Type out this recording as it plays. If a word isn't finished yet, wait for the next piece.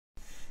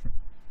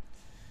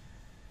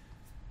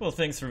Well,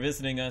 thanks for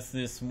visiting us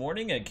this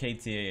morning at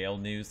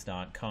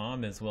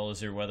ktalnews.com as well as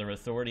your Weather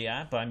Authority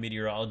app. I'm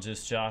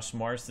meteorologist Josh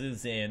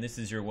Marces, and this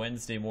is your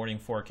Wednesday morning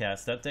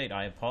forecast update.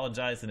 I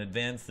apologize in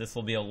advance. This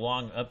will be a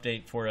long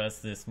update for us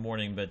this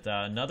morning, but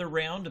another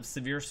round of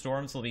severe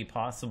storms will be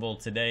possible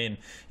today. And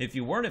if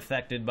you weren't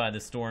affected by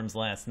the storms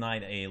last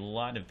night, a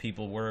lot of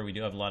people were. We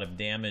do have a lot of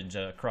damage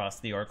across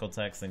the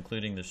Arklatex,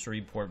 including the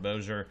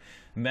Shreveport-Bossier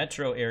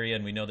metro area,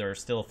 and we know there are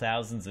still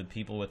thousands of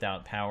people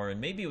without power and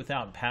maybe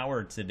without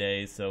power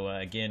today. So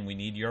again, we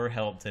need your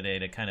help today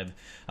to kind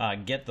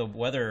of get the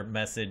weather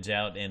message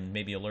out and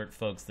maybe alert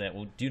folks that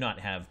do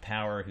not have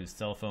power, whose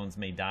cell phones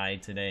may die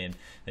today, and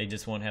they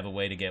just won't have a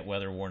way to get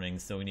weather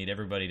warnings. So we need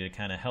everybody to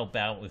kind of help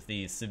out with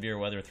the severe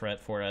weather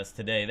threat for us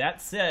today.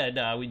 That said,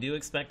 we do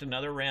expect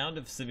another round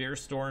of severe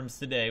storms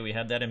today. We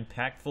had that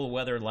impactful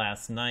weather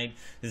last night.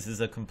 This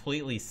is a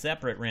completely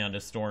separate round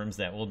of storms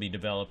that will be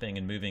developing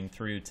and moving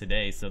through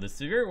today. So the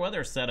severe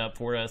weather setup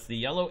for us, the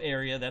yellow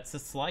area, that's a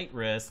slight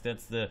risk.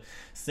 That's the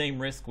same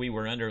risk we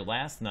were under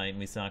last night, and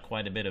we saw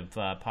quite a bit of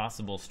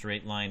possible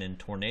straight line and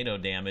tornado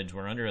damage.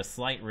 We're under a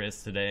slight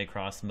risk today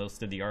across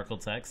most of the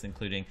Arklatex,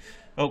 including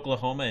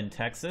Oklahoma and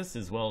Texas,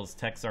 as well as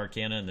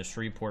Texarkana and the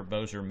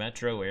Shreveport-Bossier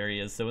metro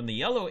areas. So in the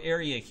yellow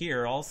area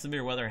here, all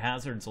severe weather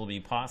hazards will be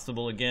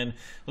possible. Again,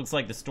 looks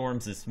like the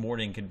storms this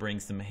morning could bring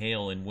some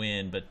hail and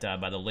wind, but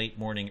by the late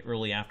morning,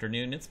 early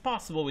afternoon, it's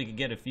possible we could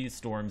get a few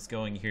storms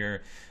going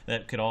here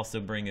that could also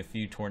bring a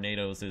few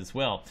tornadoes as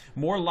well.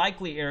 More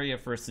likely area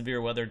for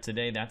severe weather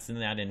today, that's in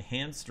that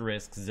enhanced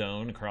risk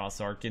zone across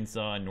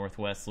Arkansas and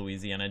northwest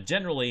Louisiana.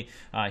 Generally,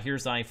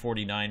 here's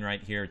I-49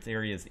 right here. It's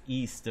areas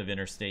east of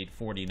Interstate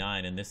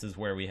 49, and this is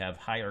where we have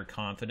higher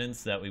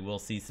confidence that we will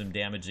see some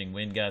damaging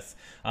wind gusts.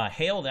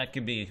 Hail that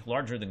could be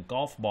larger than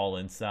golf ball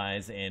in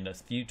size, and a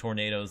few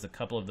tornadoes. A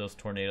couple of those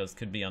tornadoes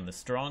could be on the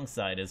strong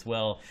side as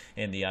well.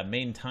 And the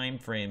main time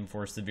frame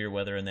for severe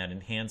weather in that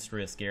enhanced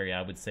risk area,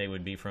 I would say,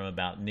 would be from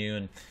about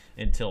noon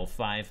until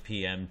 5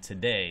 p.m.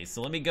 today.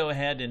 So let me go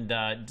ahead and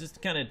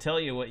just kind of tell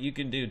you what you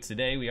can do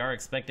today. We are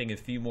expecting a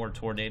few more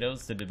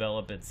tornadoes to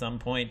develop at some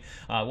point.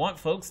 I want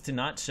folks to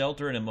not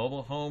shelter in a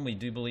mobile home. We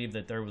do believe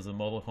that there was a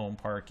mobile home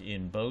park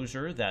in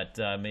Bossier that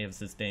may have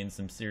sustained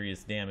some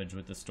serious damage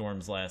with the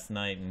storms last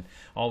night, and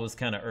always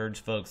kind of urge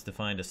folks to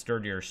find a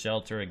sturdier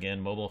shelter.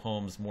 Again, mobile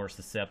homes more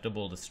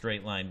susceptible to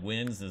straight line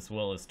winds as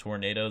well as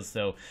tornadoes.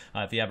 So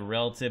if you have a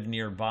relative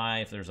nearby,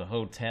 if there's a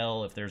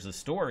hotel, if there's a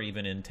store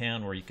even in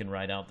town where you can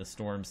ride out the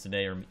storms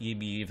today, or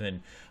maybe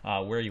even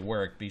where you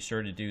work, be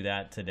sure to do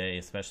that today,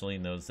 especially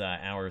in those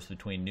hours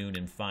between noon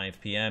and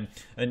 5 p.m.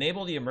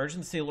 Enable the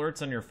emergency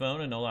alerts on your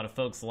phone. I know a lot of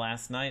folks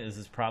last night, this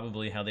is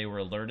probably how they were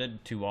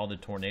alerted to all the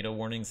tornado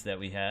warnings that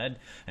we had.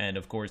 And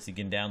of course, you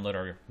can download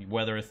our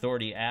Weather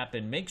Authority app,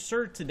 and make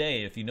sure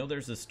today, if you know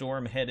there's a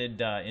storm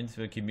headed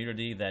into a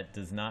community that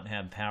does not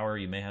have power,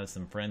 you may have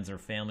some friends or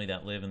family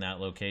that live in that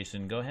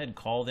location, go ahead,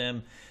 call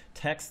them,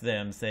 text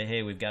them, say,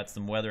 hey, we've got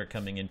some weather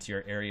coming into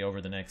your area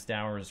over the next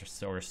hours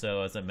or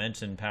so. As I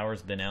mentioned,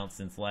 power's been out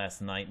since last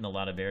night in a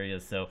lot of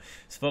areas, so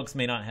folks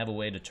may not have a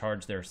way to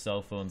charge their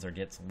cell phones or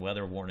get some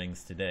weather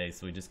warnings today.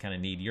 So we just kind of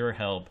need your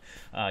help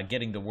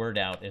getting the word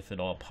out, if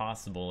at all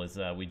possible, as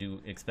we do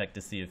expect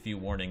to see a few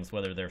warnings,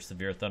 whether they're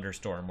severe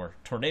thunderstorm or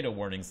tornado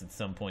warnings at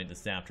some point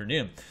this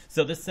afternoon.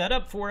 So the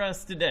setup for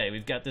us today,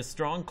 we've got this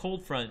strong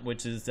cold front,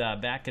 which is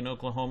back in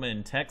Oklahoma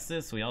and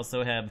Texas. We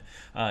also have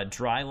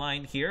dry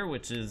line here,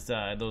 which is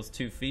those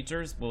two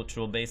features, which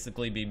will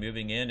basically be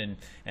moving in, and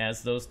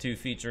as those two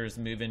features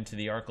move into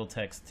the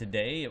Arklatex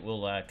today, it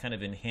will kind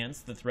of enhance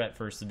the threat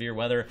for severe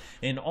weather,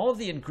 and all of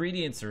the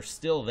ingredients are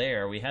still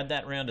there. We had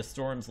that round of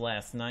storms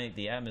last night.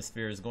 The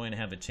atmosphere is going to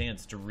have a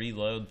chance to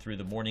reload through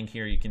the morning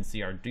here. You can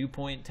see our dew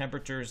point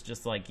temperatures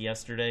just like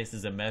yesterday. This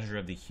is a measure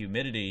of the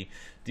humidity.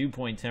 Dew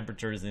point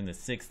temperatures in the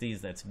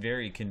 60s. That's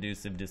very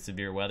conducive to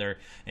severe weather.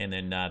 And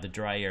then the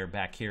dry air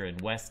back here in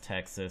West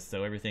Texas.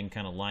 So everything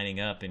kind of lining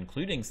up,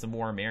 including some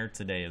warm air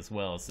today as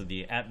well. So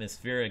the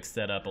atmospheric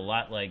setup, a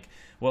lot like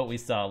what we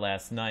saw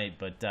last night,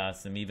 but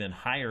some even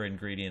higher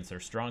ingredients or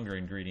stronger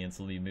ingredients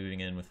will be moving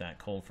in with that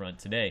cold front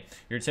today.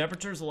 Your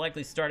temperatures will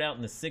likely start out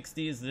in the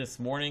 60s this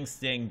morning,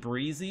 staying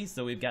breezy.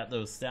 So we've got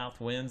those south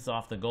winds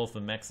off the Gulf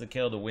of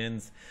Mexico. The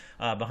winds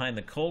behind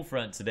the cold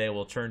front today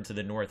will turn to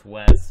the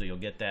northwest, so you'll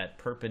get that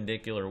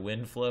perpendicular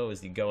wind flow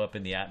as you go up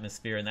in the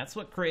atmosphere, and that's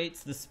what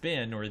creates the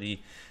spin or the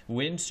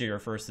wind shear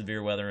for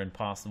severe weather and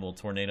possible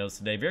tornadoes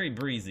today. Very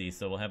breezy,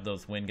 so we'll have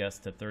those wind gusts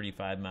to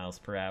 35 miles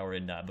per hour,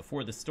 and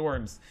before the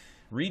storms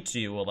reach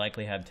you, we'll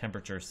likely have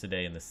temperatures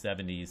today in the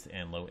 70s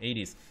and low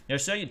 80s. Now, I'll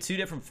show you two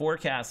different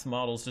forecast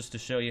models just to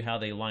show you how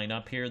they line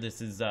up here. This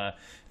is the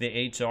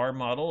HR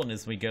model, and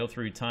as we go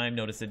through time,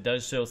 notice it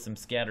does show some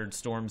scattered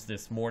storms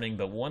this morning,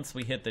 but once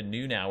we hit the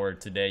noon hour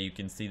today, you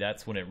can see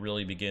that's when it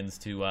really begins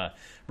to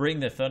bring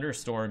the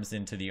thunderstorms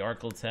into the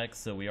Arklatex.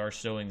 So we are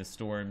showing the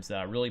storms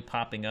really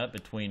popping up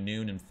between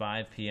noon and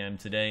 5 p.m.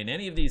 today, and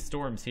any of these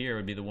storms here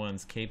would be the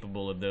ones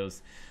capable of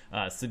those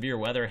severe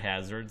weather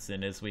hazards.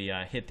 And as we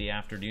hit the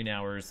afternoon hour,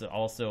 hours.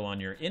 Also on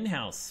your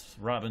in-house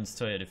Robbins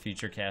Toyota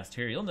Futurecast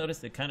here, you'll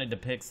notice it kind of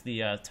depicts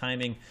the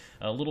timing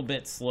a little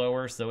bit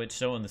slower, so it's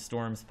showing the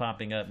storms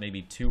popping up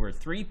maybe 2 or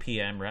 3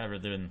 p.m. rather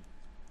than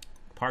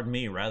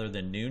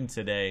noon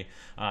today.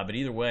 But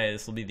either way,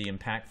 this will be the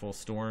impactful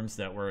storms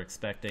that we're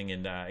expecting.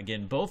 And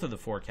again, both of the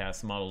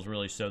forecast models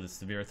really show the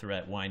severe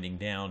threat winding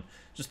down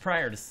just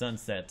prior to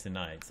sunset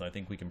tonight. So I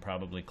think we can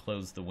probably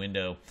close the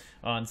window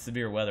on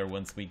severe weather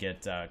once we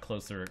get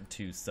closer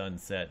to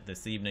sunset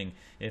this evening,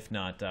 if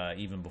not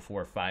even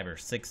before 5 or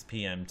 6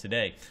 p.m.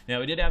 today. Now,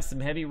 we did have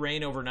some heavy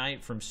rain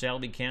overnight from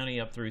Shelby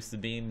County up through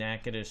Sabine,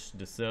 Natchitoches,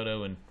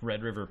 DeSoto, and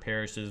Red River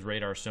parishes.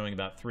 Radar showing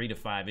about 3 to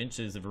 5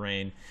 inches of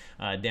rain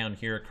down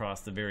here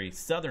across the very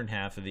southern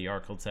half of the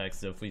Arklatex.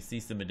 So if we see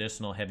some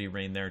additional heavy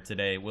rain there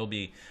today, it will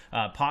be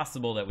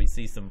possible that we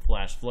see some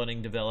flash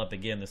flooding develop.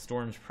 Again, the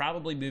storm's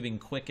probably moving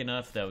quick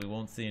enough that we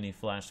won't see any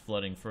flash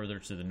flooding further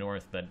to the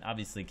north, but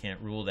obviously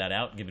can't rule that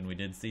out given we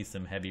did see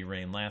some heavy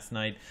rain last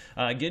night.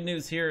 Good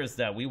news here is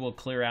that we will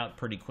clear out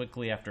pretty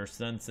quickly after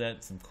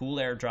sunset. Some cool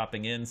air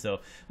dropping in, so a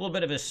little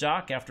bit of a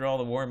shock after all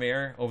the warm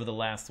air over the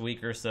last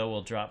week or so.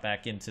 We'll drop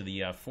back into the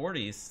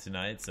 40s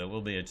tonight, so it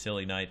will be a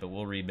chilly night, but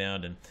we'll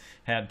rebound and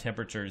have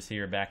temperatures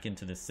here back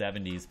into the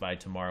 70s by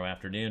tomorrow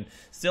afternoon.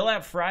 Still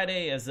have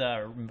Friday as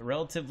a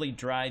relatively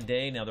dry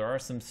day. Now, there are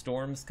some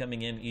storms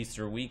coming in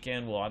Easter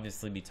weekend. We'll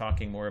obviously be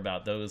talking more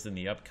about those in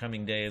the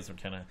upcoming days. We're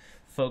kind of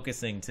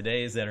focusing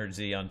today's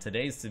energy on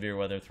today's severe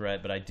weather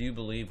threat, but I do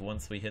believe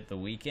once we hit the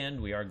weekend,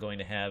 we are going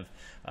to have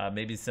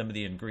maybe some of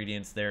the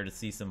ingredients there to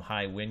see some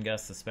high wind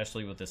gusts,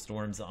 especially with the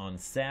storms on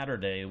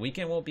Saturday. The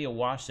weekend won't be a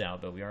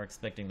washout, but we are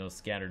expecting those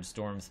scattered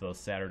storms both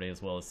Saturday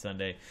as well as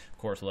Sunday. Of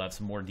course, we'll have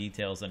some more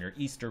details on your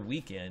Easter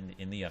weekend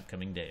in the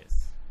upcoming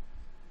days.